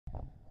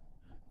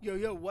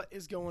Yo, what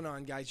is going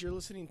on, guys? You're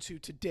listening to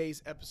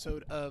today's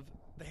episode of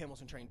the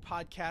Hamilton Train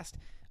podcast.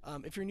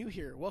 If you're new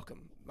here,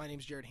 welcome. My name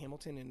is Jared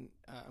Hamilton, and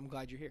I'm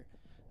glad you're here.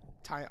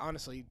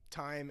 Honestly,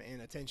 time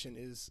and attention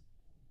is,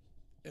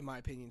 in my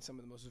opinion, some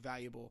of the most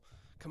valuable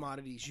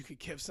commodities you could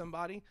give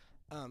somebody.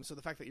 So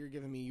the fact that you're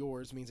giving me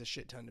yours means a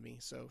shit ton to me.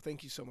 So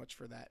thank you so much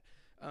for that.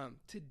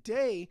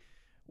 Today,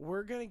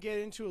 we're going to get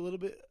into a little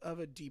bit of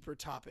a deeper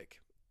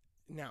topic.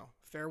 Now,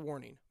 fair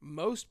warning.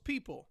 Most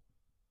people,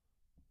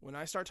 when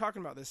I start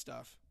talking about this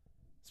stuff,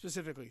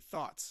 specifically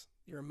thoughts,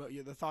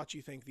 the thoughts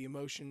you think, the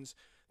emotions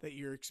that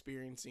you're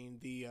experiencing,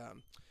 the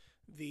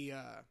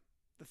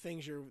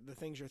things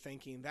you're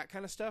thinking, that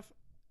kind of stuff.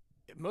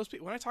 Most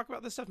people, when I talk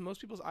about this stuff,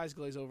 most people's eyes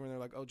glaze over and they're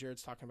like, "Oh,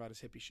 Jared's talking about his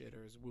hippie shit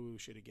or his woo-woo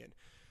shit again."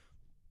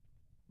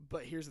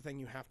 But here's the thing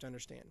you have to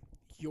understand: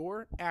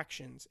 your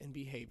actions and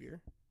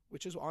behavior,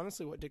 which is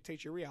honestly what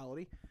dictates your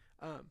reality,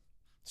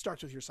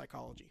 starts with your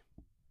psychology.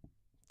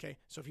 Okay,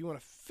 so if you want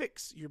to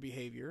fix your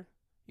behavior,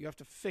 you have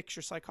to fix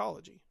your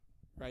psychology,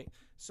 right?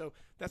 So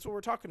that's what we're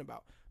talking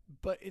about.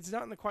 But it's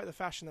not in quite the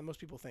fashion that most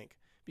people think.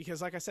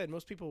 Because like I said,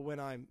 most people, when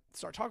I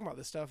start talking about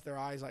this stuff, their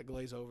eyes like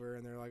glaze over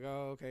and they're like,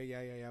 "Oh, okay,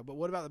 yeah. But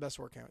what about the best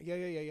workout?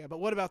 Yeah. But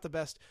what about the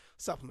best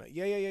supplement?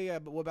 Yeah.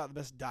 But what about the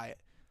best diet?"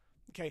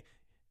 Okay,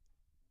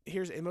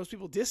 and most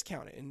people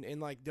discount it and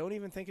like don't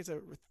even think it's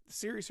a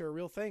serious or a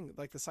real thing.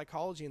 Like the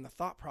psychology and the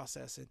thought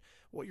process and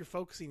what you're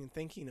focusing and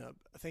thinking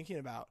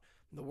about,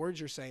 the words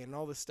you're saying and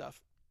all this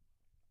stuff.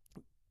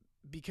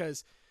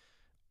 Because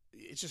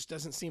it just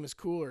doesn't seem as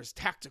cool or as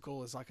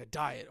tactical as like a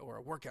diet or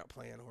a workout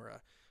plan or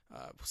a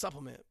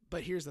supplement.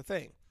 But here's the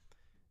thing.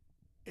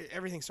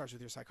 Everything starts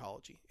with your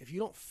psychology. If you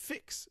don't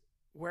fix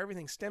where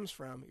everything stems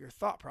from, your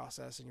thought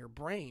process and your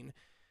brain,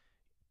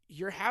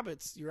 your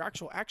habits, your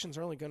actual actions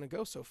are only going to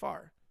go so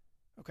far.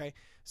 Okay?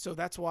 So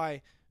that's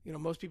why,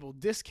 most people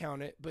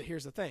discount it. But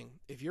here's the thing.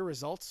 If your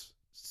results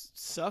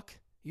suck,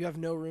 you have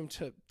no room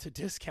to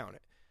discount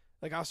it.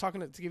 Like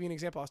to give you an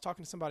example, I was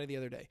talking to somebody the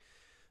other day.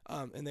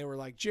 And they were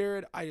like,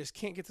 "Jared, I just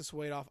can't get this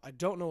weight off. I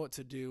don't know what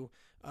to do.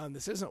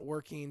 This isn't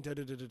working.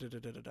 And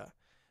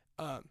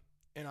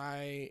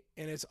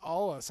it's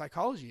all a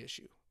psychology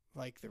issue.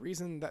 Like the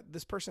reason that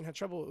this person has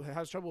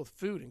trouble with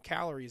food and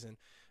calories and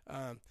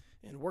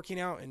working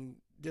out and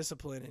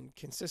discipline and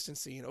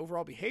consistency and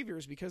overall behavior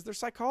is because their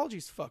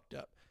psychology's fucked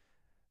up.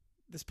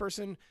 This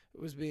person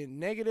was being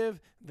negative.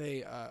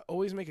 They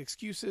always make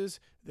excuses.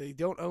 They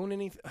don't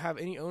have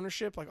any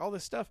ownership, like all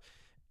this stuff.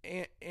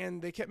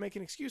 And they kept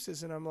making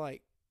excuses, and I'm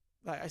like,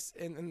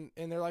 and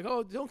they're like,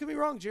 "Oh, don't get me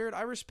wrong, Jared.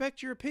 I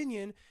respect your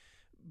opinion,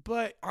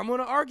 but I'm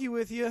gonna argue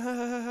with you."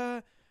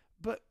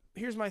 But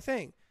here's my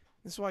thing.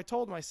 This is why I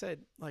told him. I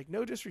said, like,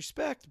 no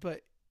disrespect,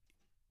 but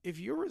if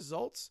your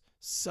results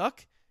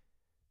suck,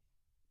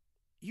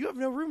 you have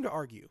no room to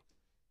argue.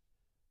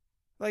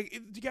 Like,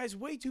 guys,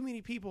 way too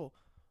many people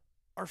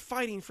are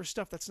fighting for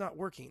stuff that's not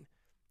working.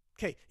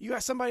 Okay, you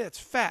got somebody that's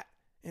fat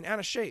and out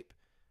of shape,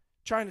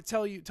 trying to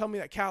tell me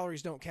that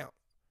calories don't count.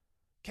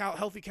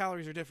 Healthy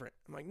calories are different.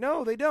 I'm like,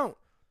 no, they don't.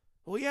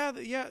 Well, yeah,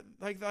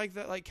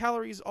 like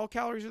calories, all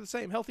calories are the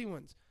same, healthy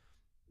ones.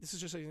 This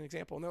is just an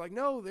example. And they're like,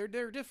 no, they're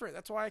different.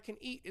 That's why I can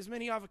eat as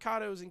many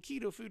avocados and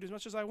keto food as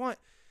much as I want.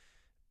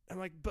 I'm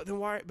like, but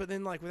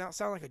then like, without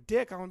sounding like a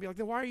dick, I want to be like,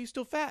 then why are you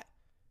still fat?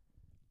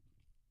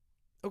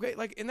 Okay,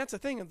 like, and that's the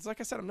thing. It's like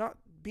I said, I'm not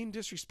being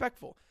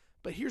disrespectful,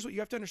 but here's what you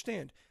have to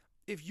understand.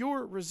 If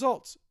your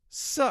results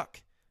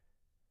suck,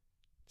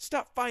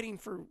 stop fighting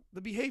for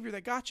the behavior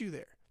that got you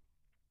there.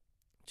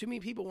 Too many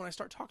people, when I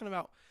start talking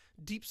about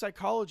deep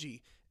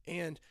psychology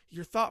and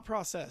your thought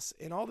process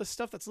and all this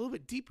stuff that's a little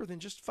bit deeper than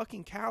just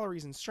fucking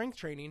calories and strength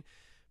training,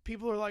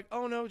 people are like,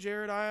 "Oh no,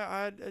 Jared,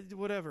 I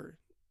whatever."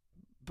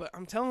 But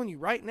I'm telling you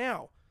right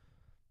now,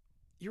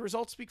 your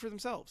results speak for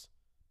themselves.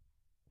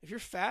 If you're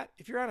fat,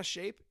 if you're out of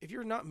shape, if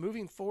you're not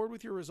moving forward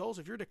with your results,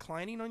 if you're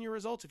declining on your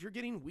results, if you're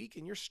getting weak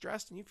and you're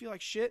stressed and you feel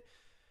like shit,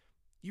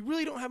 you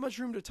really don't have much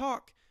room to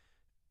talk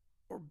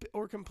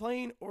or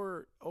complain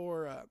or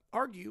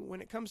argue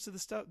when it comes to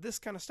this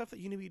kind of stuff that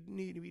you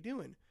need to be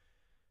doing.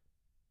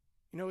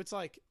 It's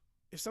like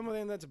if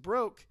someone that's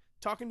broke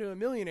talking to a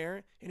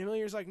millionaire and a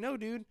millionaire's like, "No,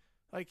 dude,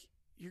 like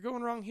you're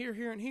going wrong here,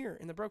 here, and here,"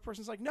 and the broke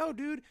person's like, "No,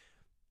 dude,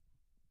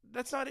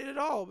 that's not it at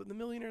all." But the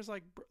millionaire's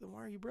like, "Then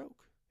why are you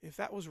broke? If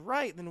that was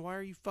right, then why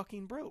are you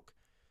fucking broke?"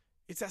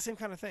 It's that same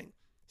kind of thing.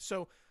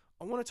 So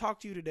I want to talk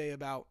to you today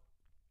about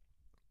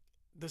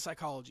the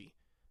psychology,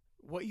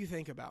 what you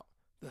think about,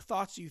 the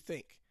thoughts you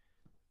think,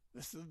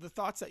 the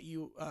thoughts that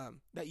you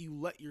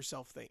let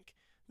yourself think,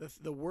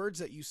 the words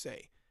that you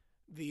say,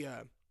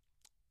 the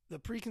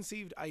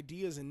preconceived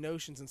ideas and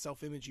notions and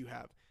self-image you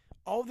have.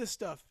 All this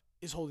stuff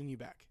is holding you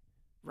back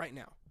right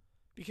now.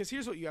 Because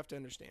here's what you have to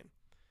understand.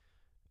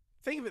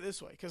 Think of it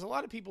this way, because a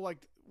lot of people,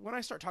 like, when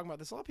I start talking about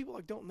this, a lot of people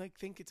don't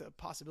think it's a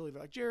possibility.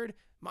 They're like, "Jared,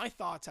 my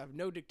thoughts have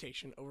no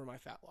dictation over my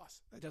fat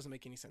loss." That doesn't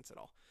make any sense at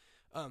all.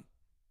 Let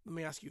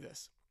me ask you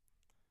this,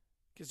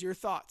 because your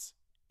thoughts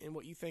and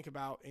what you think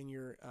about and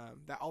your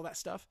all that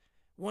stuff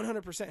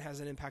 100% has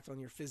an impact on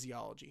your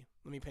physiology.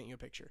 Let me paint you a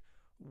picture.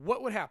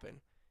 What would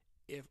happen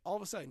if all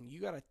of a sudden you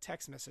got a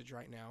text message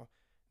right now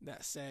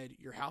that said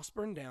your house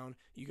burned down,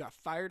 you got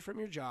fired from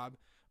your job,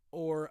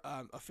 or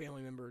a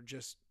family member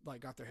just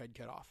like got their head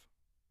cut off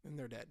and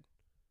they're dead,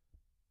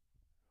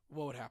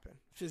 what would happen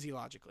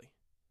physiologically?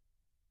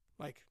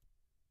 Like,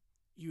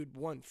 you would,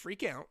 one,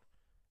 freak out,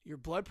 your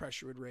blood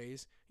pressure would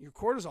raise, your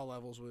cortisol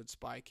levels would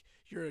spike,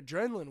 your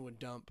adrenaline would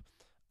dump,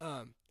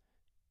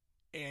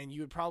 and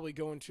you would probably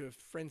go into a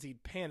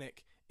frenzied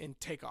panic and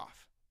take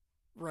off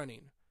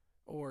running,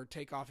 or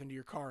take off into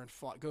your car and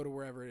go to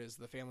wherever it is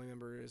the family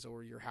member is,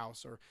 or your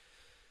house, or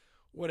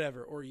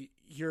whatever. Or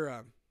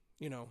your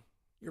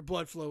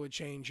blood flow would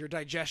change, your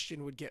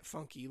digestion would get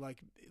funky,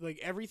 like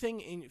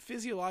everything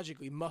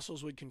physiologically,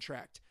 muscles would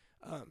contract.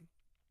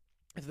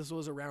 If this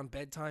was around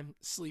bedtime,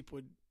 sleep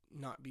would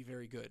not be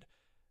very good.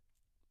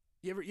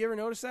 You ever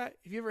notice that?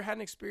 Have you ever had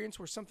an experience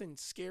where something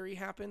scary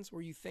happens,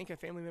 where you think a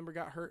family member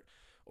got hurt,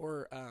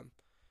 or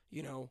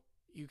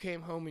you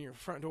came home and your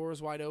front door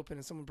was wide open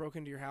and someone broke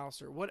into your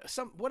house, or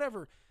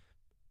whatever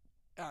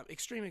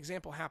extreme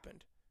example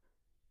happened?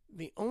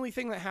 The only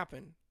thing that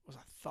happened was a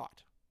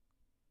thought.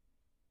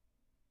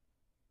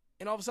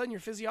 And all of a sudden your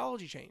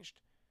physiology changed.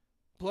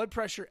 Blood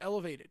pressure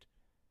elevated.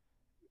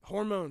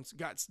 Hormones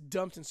got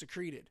dumped and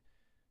secreted.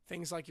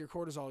 Things like your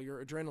cortisol,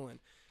 your adrenaline,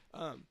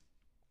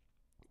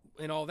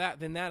 and all that.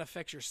 Then that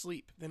affects your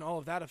sleep. Then all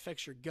of that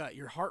affects your gut.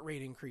 Your heart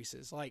rate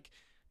increases. Like,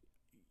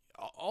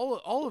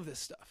 all of this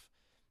stuff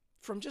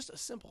from just a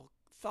simple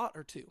thought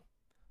or two.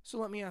 So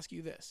let me ask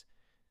you this.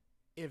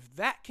 If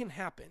that can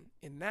happen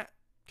in that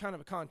kind of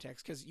a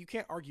context, because you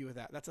can't argue with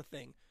that. That's a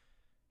thing.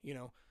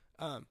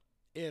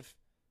 If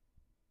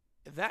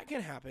that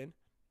can happen,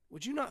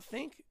 would you not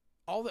think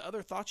all the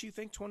other thoughts you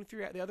think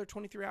the other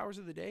 23 hours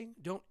of the day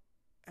don't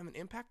have an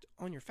impact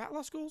on your fat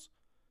loss goals?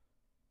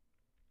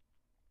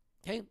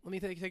 Okay, let me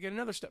take it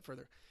another step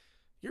further.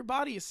 Your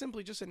body is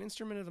simply just an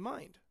instrument of the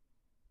mind,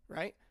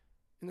 right?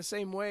 In the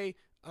same way,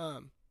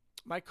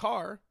 my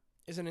car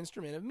is an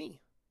instrument of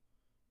me.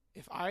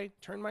 If I,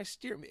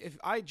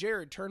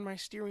 Jared, turn my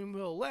steering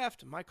wheel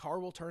left, my car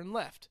will turn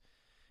left.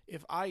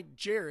 If I,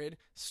 Jared,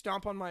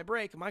 stomp on my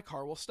brake, my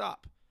car will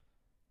stop.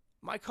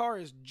 My car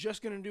is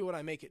just going to do what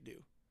I make it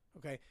do.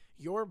 Okay?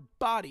 Your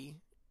body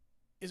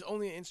is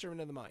only an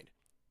instrument of the mind.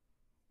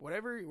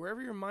 Wherever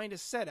your mind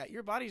is set at,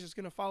 your body's just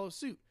going to follow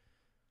suit.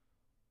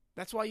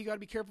 That's why you got to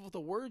be careful with the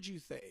words you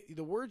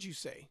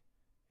say.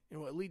 And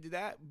what lead to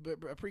that, but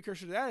a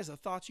precursor to that, is the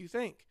thoughts you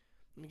think.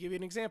 Let me give you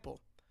an example.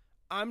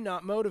 I'm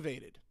not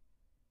motivated.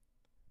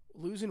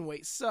 Losing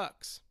weight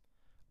sucks.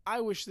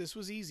 I wish this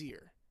was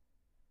easier.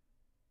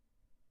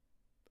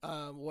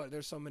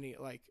 There's so many,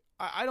 like,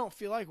 I don't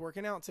feel like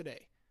working out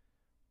today.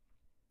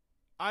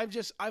 I've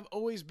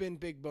always been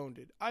big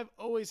boned. I've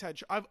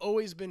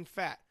always been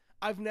fat.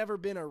 I've never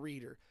been a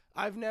reader.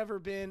 I've never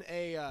been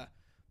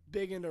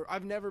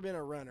I've never been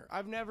a runner.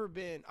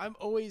 I'm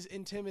always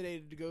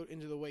intimidated to go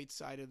into the weight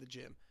side of the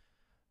gym.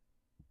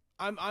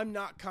 I'm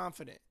not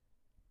confident.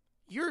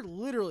 You're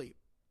literally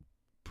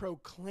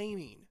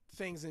proclaiming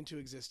things into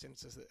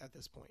existence at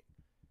this point.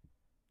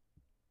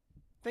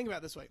 Think about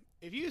it this way.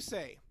 If you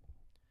say,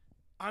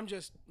 I'm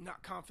just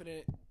not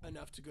confident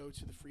enough to go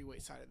to the free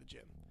weight side of the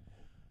gym,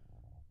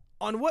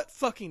 on what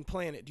fucking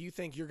planet do you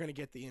think you're going to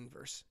get the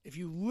inverse if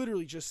you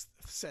literally just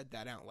said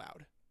that out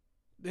loud?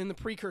 In the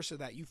precursor of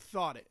that, you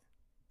thought it,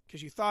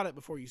 because you thought it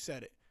before you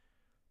said it.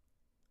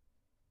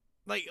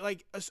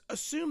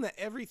 Assume that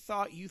every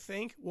thought you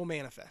think will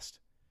manifest.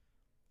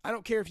 I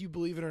don't care if you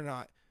believe it or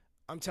not.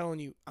 I'm telling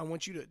you, I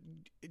want you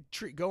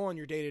to go on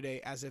your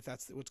day-to-day as if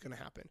that's what's going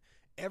to happen.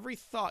 Every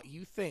thought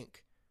you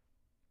think,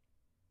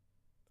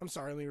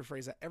 let me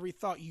rephrase that. Every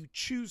thought you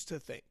choose to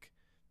think.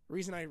 The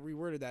reason I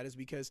reworded that is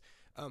because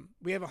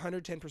we have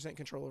 110%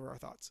 control over our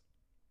thoughts.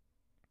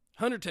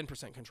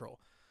 110% control.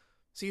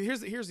 See,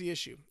 here's the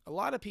issue. A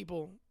lot of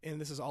people, and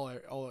this is all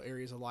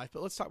areas of life,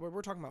 but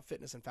we're talking about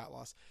fitness and fat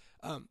loss.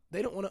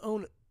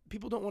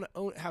 People don't want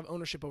to have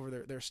ownership over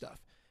their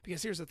stuff.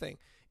 Because here's the thing.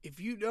 If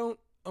you don't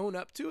own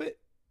up to it,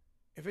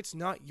 if it's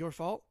not your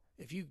fault,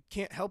 if you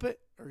can't help it,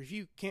 or if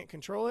you can't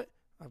control it,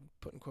 I'm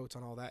putting quotes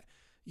on all that,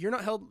 you're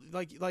not held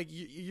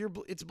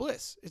it's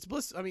bliss. It's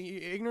bliss. I mean,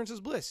 ignorance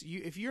is bliss.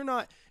 If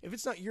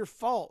it's not your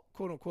fault,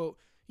 quote unquote,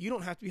 you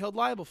don't have to be held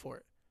liable for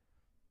it.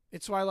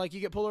 It's why, you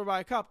get pulled over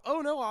by a cop.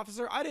 Oh no,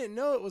 officer, I didn't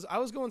know I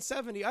was going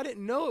 70. I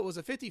didn't know it was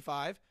a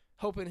 55,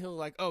 hoping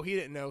he'll he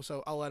didn't know,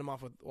 so I'll let him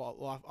off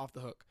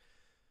the hook.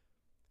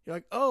 You're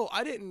like, oh,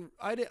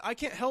 I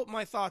can't help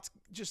my thoughts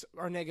just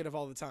are negative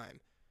all the time.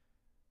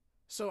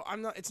 So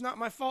it's not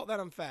my fault that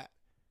I'm fat.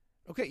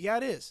 Okay, yeah,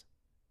 it is.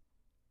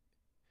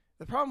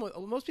 The problem with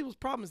most people's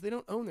problem is they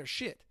don't own their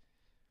shit.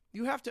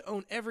 You have to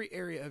own every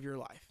area of your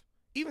life.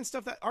 Even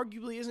stuff that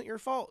arguably isn't your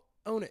fault,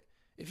 own it.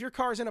 If your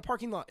car is in a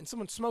parking lot and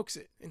someone smokes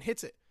it and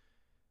hits it,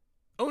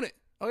 own it.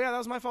 Oh yeah, that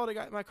was my fault.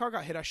 My car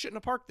got hit. I shouldn't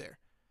have parked there.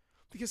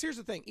 Because here's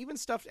the thing. Even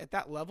stuff at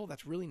that level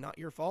that's really not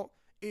your fault,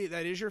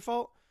 that is your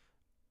fault.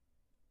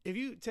 If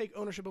you take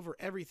ownership over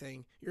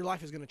everything, your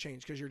life is going to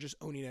change because you're just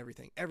owning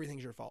everything.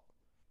 Everything's your fault.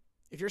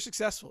 If you're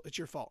successful, it's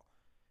your fault.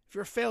 If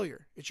you're a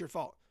failure, it's your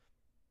fault.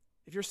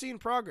 If you're seeing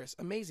progress,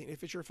 amazing.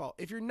 If it's your fault.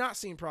 If you're not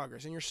seeing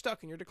progress and you're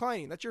stuck and you're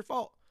declining, that's your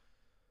fault.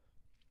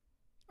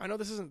 I know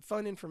this isn't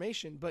fun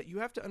information, but you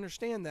have to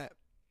understand that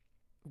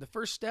the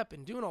first step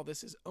in doing all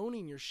this is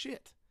owning your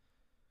shit.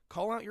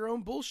 Call out your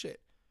own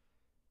bullshit.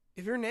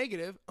 If you're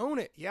negative, own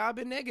it. Yeah, I've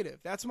been negative.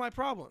 That's my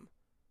problem.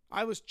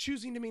 I was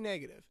choosing to be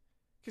negative.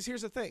 Because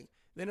here's the thing.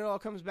 Then it all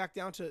comes back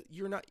down to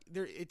you're not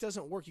there. It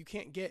doesn't work. You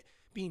can't get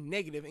being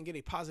negative and get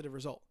a positive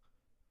result.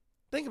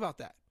 Think about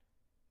that.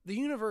 The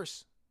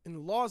universe and the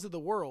laws of the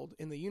world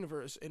in the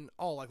universe and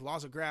all like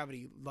laws of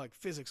gravity, like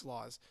physics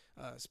laws,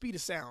 speed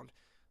of sound,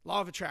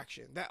 law of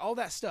attraction, all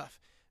that stuff.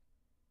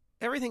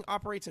 Everything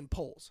operates in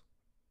poles,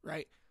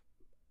 right?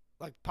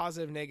 Like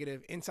positive,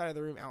 negative, inside of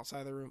the room, outside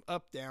of the room,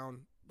 up,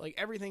 down. Like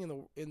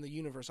everything in the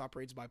universe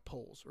operates by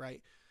poles,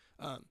 right?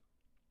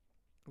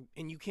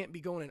 And you can't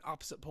be going in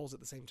opposite poles at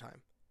the same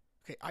time.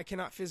 Okay, I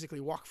cannot physically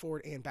walk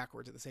forward and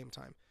backwards at the same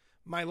time.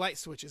 My light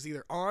switch is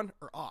either on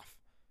or off.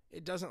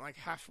 It doesn't like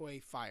halfway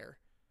fire.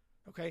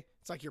 Okay,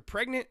 it's like you're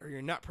pregnant or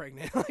you're not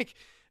pregnant. Like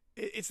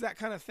it's that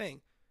kind of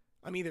thing.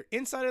 I'm either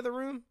inside of the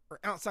room or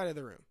outside of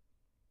the room.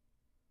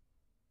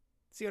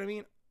 See what I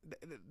mean?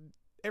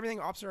 Everything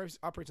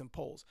operates in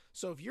poles.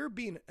 So if you're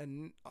being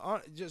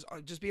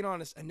just being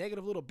honest, a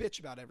negative little bitch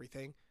about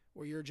everything,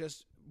 where you're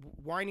just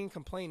whining,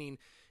 complaining,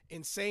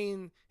 and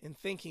saying and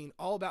thinking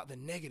all about the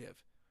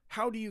negative,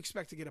 how do you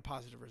expect to get a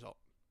positive result?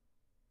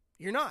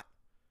 You're not.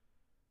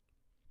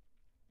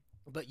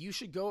 But you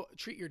should go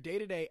treat your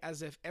day-to-day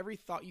as if every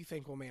thought you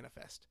think will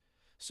manifest.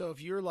 So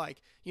if you're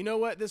like, you know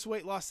what, this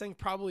weight loss thing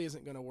probably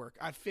isn't going to work.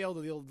 I've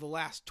failed the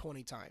last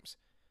 20 times.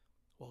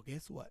 Well,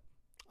 guess what?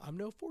 I'm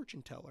no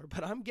fortune teller,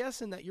 but I'm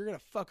guessing that you're going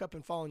to fuck up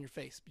and fall on your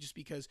face just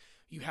because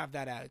you have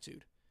that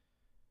attitude.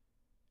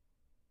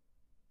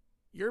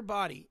 Your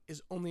body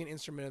is only an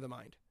instrument of the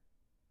mind.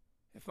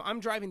 If I'm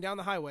driving down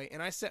the highway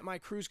and I set my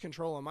cruise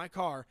control on my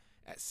car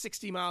at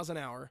 60 miles an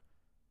hour,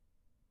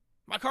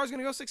 my car's going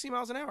to go 60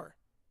 miles an hour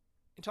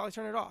until I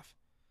turn it off.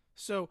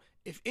 So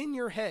if in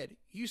your head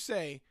you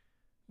say,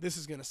 this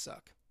is going to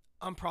suck,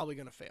 I'm probably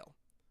going to fail,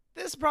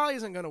 this probably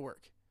isn't going to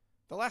work.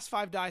 The last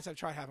 5 diets I've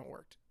tried haven't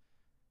worked.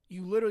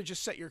 You literally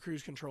just set your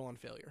cruise control on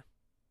failure.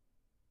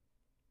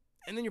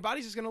 And then your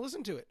body's just going to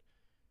listen to it.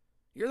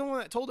 You're the one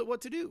that told it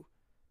what to do.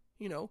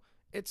 You know,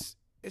 it's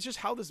just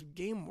how this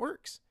game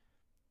works.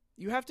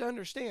 You have to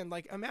understand,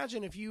 like,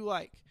 imagine if you,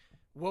 like,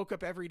 woke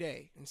up every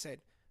day and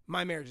said,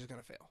 my marriage is going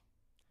to fail.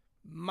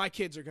 My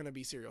kids are going to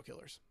be serial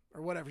killers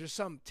or whatever, just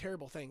some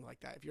terrible thing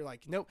like that. If you're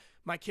like, nope,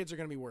 my kids are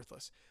going to be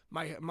worthless.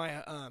 My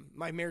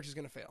marriage is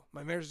going to fail.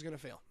 My marriage is going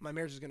to fail. My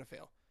marriage is going to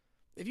fail.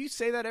 If you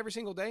say that every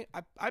single day,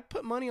 I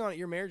put money on it,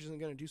 your marriage isn't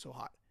going to do so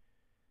hot.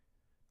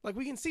 Like,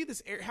 we can see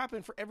this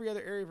happen for every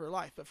other area of our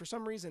life, but for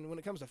some reason, when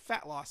it comes to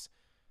fat loss,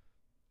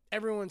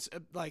 everyone's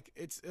like,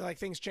 it's like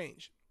things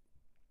change.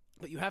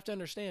 But you have to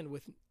understand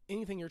with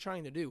anything you're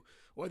trying to do,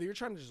 whether you're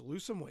trying to just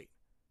lose some weight,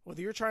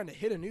 whether you're trying to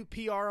hit a new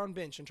PR on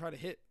bench and try to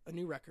hit a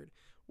new record,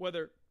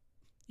 whether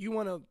you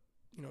want to,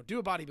 do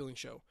a bodybuilding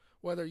show,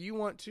 whether you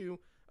want to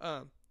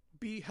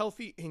be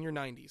healthy in your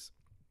 90s,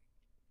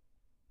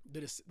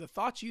 the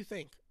thoughts you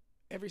think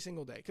every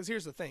single day, because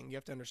here's the thing, you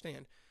have to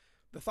understand,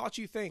 the thoughts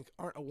you think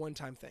aren't a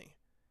one-time thing.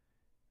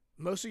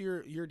 Most of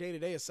your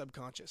day-to-day is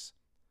subconscious.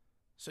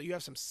 So you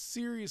have some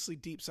seriously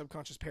deep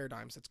subconscious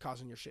paradigms that's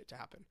causing your shit to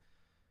happen.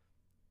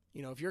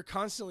 If you're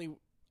constantly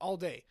all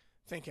day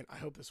thinking, I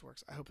hope this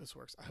works, I hope this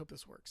works, I hope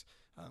this works.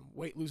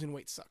 Losing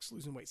weight sucks,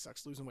 losing weight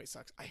sucks, losing weight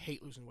sucks. I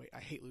hate losing weight, I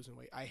hate losing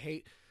weight. I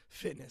hate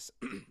fitness.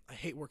 I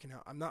hate working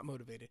out. I'm not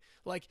motivated.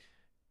 Like,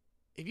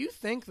 if you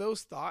think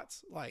those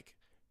thoughts like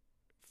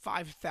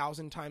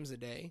 5,000 times a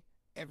day,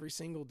 every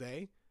single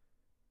day,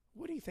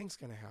 what do you think's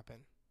going to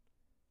happen?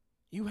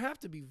 You have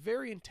to be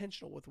very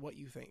intentional with what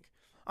you think.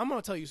 I'm going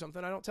to tell you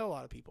something I don't tell a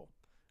lot of people.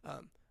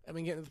 I've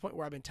been getting to the point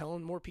where I've been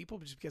telling more people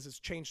just because it's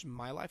changed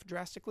my life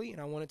drastically and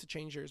I want it to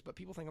change yours, but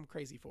people think I'm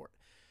crazy for it.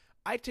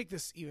 I take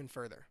this even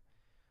further.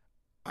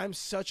 I'm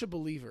such a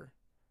believer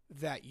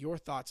that your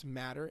thoughts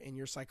matter and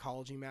your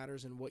psychology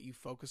matters and what you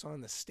focus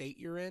on, the state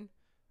you're in.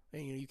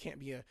 And, you can't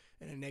be in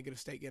a negative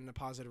state getting a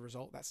positive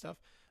result, that stuff.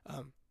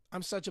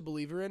 I'm such a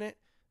believer in it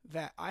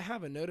that I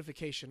have a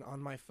notification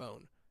on my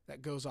phone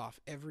that goes off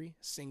every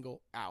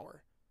single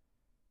hour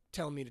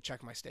telling me to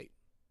check my state.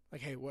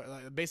 Like, hey,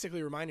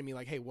 basically reminding me,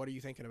 like, hey, what are you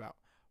thinking about?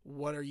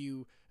 What are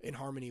you in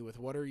harmony with?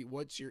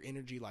 What's your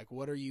energy like?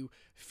 What are you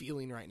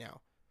feeling right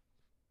now?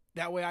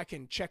 That way I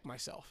can check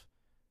myself.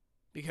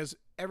 Because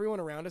everyone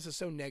around us is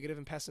so negative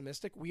and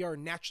pessimistic, we are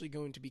naturally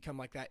going to become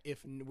like that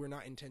if we're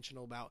not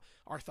intentional about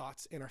our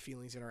thoughts and our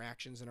feelings and our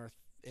actions and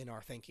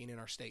our thinking and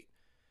our state.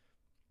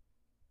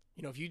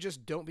 If you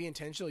just don't be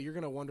intentional, you're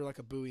going to wander like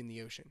a buoy in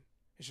the ocean.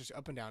 It's just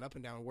up and down,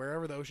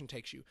 wherever the ocean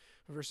takes you,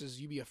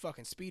 versus you be a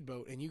fucking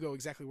speedboat and you go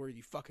exactly where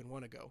you fucking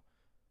want to go.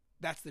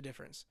 That's the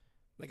difference.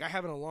 Like, I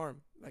have an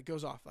alarm that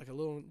goes off, like a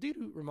little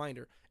doo-doo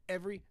reminder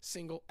every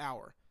single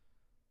hour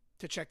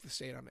to check the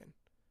state I'm in.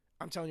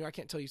 I'm telling you, I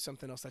can't tell you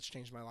something else that's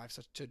changed my life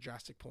to a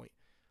drastic point.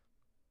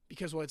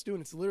 Because what it's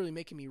doing, it's literally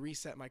making me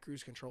reset my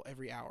cruise control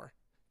every hour,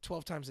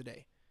 12 times a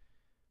day.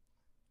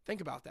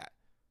 Think about that.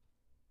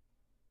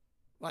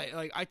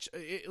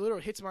 It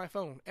literally hits my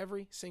phone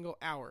every single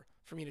hour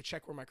for me to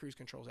check where my cruise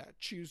control's at.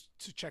 Choose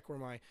to check where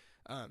my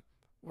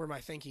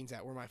thinking's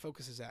at, where my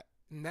focus is at.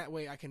 And that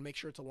way I can make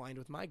sure it's aligned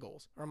with my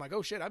goals. Or I'm like,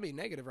 oh shit, I'm being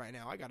negative right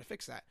now. I got to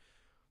fix that.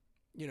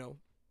 And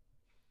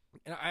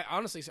I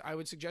honestly, I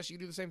would suggest you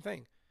do the same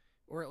thing,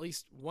 or at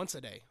least once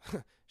a day.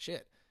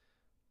 Shit.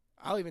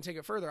 I'll even take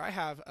it further. I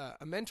have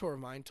a mentor of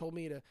mine told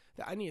me that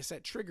I need to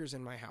set triggers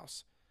in my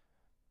house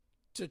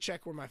to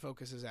check where my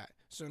focus is at.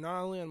 So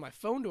not only on my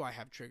phone do I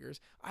have triggers,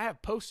 I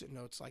have Post-it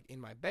notes like in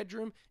my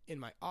bedroom, in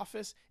my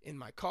office, in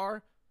my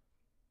car.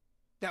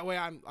 That way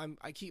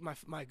I keep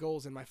my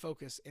goals and my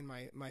focus and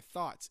my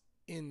thoughts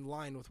in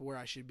line with where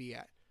I should be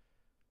at.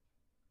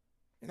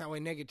 And that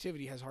way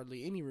negativity has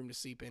hardly any room to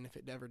seep in if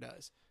it ever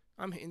does.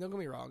 And don't get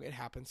me wrong, it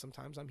happens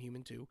sometimes. I'm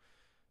human too.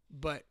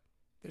 But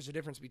there's a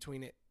difference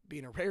between it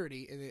being a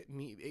rarity and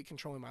it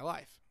controlling my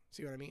life.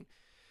 See what I mean?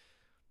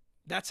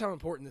 That's how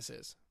important this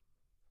is.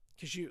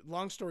 Because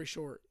long story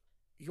short,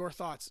 your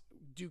thoughts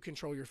do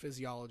control your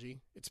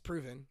physiology. It's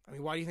proven. I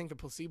mean, why do you think the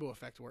placebo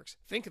effect works?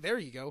 There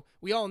you go.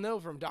 We all know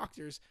from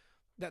doctors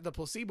that the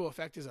placebo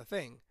effect is a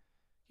thing.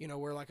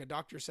 Where like a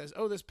doctor says,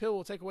 oh, this pill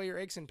will take away your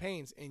aches and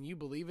pains, and you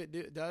believe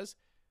it does.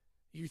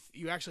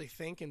 You actually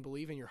think and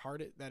believe in your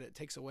heart that it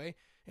takes away,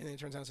 and then it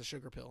turns out it's a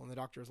sugar pill, and the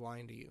doctor is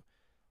lying to you.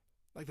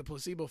 Like the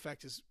placebo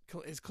effect is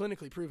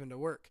clinically proven to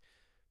work.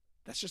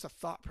 That's just a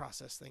thought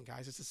process thing,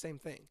 guys. It's the same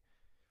thing.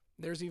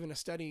 There's even a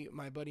study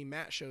my buddy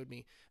Matt showed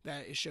me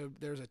that it showed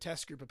there's a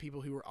test group of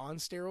people who were on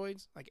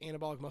steroids, like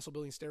anabolic muscle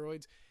building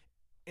steroids,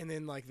 and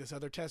then like this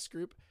other test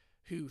group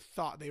who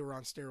thought they were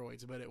on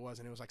steroids, but it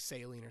wasn't. It was like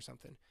saline or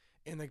something.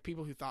 And the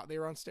people who thought they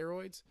were on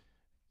steroids,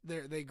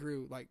 they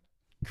grew like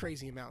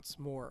crazy amounts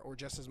more or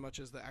just as much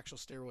as the actual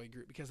steroid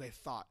group because they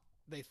thought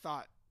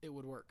it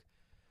would work.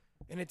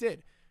 And it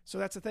did. So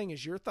that's the thing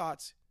is your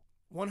thoughts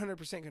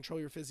 100% control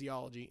your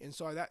physiology. And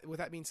so with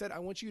that being said, I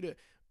want you to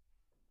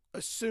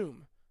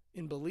assume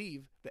and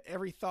believe that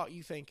every thought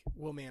you think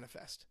will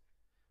manifest.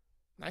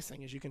 Nice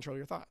thing is you control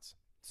your thoughts.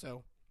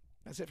 So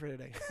that's it for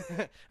today.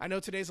 I know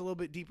today's a little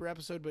bit deeper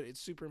episode, but it's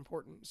super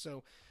important.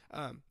 So,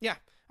 I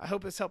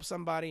hope this helps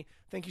somebody.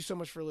 Thank you so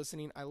much for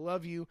listening. I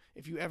love you.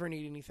 If you ever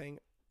need anything,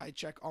 I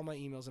check all my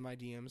emails and my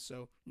DMs.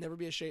 So never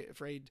be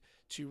afraid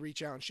to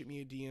reach out and shoot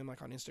me a DM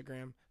like on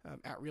Instagram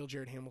at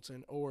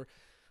RealJaredHamilton or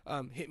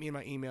hit me in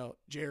my email,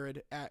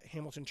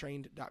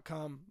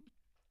 jared@hamiltontrained.com.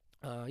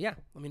 Let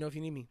me know if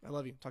you need me. I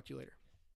love you. Talk to you later.